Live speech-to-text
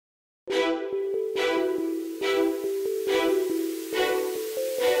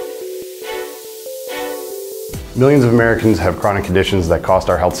Millions of Americans have chronic conditions that cost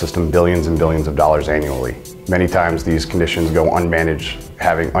our health system billions and billions of dollars annually. Many times these conditions go unmanaged,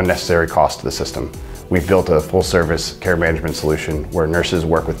 having unnecessary costs to the system. We've built a full-service care management solution where nurses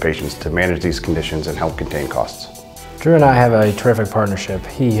work with patients to manage these conditions and help contain costs. Drew and I have a terrific partnership.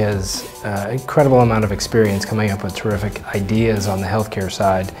 He has an incredible amount of experience coming up with terrific ideas on the healthcare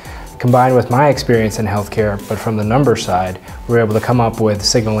side. Combined with my experience in healthcare, but from the numbers side, we were able to come up with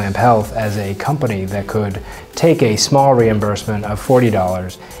Signallamp Health as a company that could take a small reimbursement of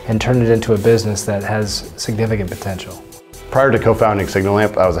 $40 and turn it into a business that has significant potential. Prior to co-founding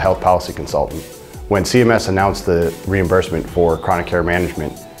Signallamp, I was a health policy consultant. When CMS announced the reimbursement for chronic care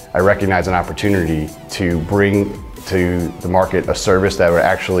management, I recognized an opportunity to bring to the market a service that would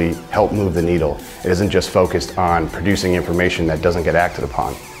actually help move the needle. It isn't just focused on producing information that doesn't get acted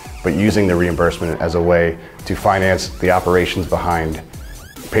upon, but using the reimbursement as a way to finance the operations behind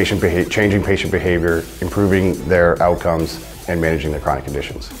changing patient behavior, improving their outcomes, and managing their chronic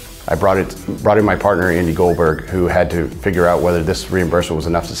conditions. I brought in my partner, Andy Goldberg, who had to figure out whether this reimbursement was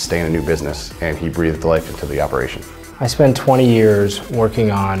enough to sustain a new business, and he breathed life into the operation. I spent 20 years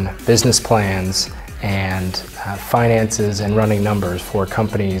working on business plans and finances and running numbers for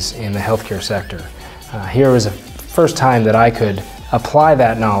companies in the healthcare sector. Here was the first time that I could apply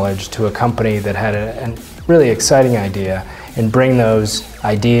that knowledge to a company that had a really exciting idea and bring those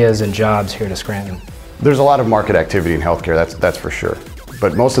ideas and jobs here to Scranton. There's a lot of market activity in healthcare, that's for sure.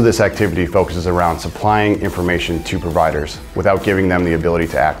 But most of this activity focuses around supplying information to providers without giving them the ability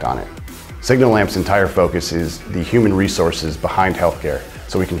to act on it. Signalamp's entire focus is the human resources behind healthcare,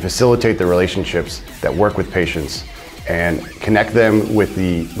 so we can facilitate the relationships that work with patients and connect them with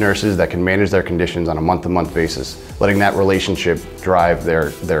the nurses that can manage their conditions on a month-to-month basis, letting that relationship drive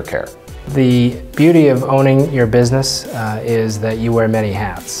their care. The beauty of owning your business is that you wear many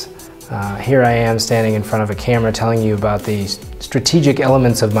hats. Here I am standing in front of a camera telling you about the strategic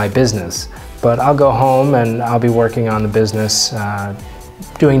elements of my business, but I'll go home and I'll be working on the business,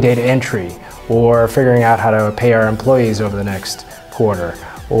 doing data entry, or figuring out how to pay our employees over the next quarter,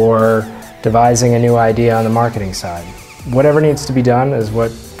 or devising a new idea on the marketing side. Whatever needs to be done is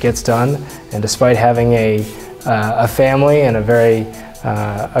what gets done, and despite having a family and a very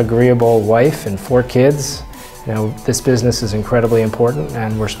agreeable wife and 4 kids, this business is incredibly important,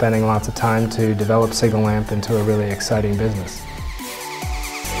 and we're spending lots of time to develop Signallamp into a really exciting business.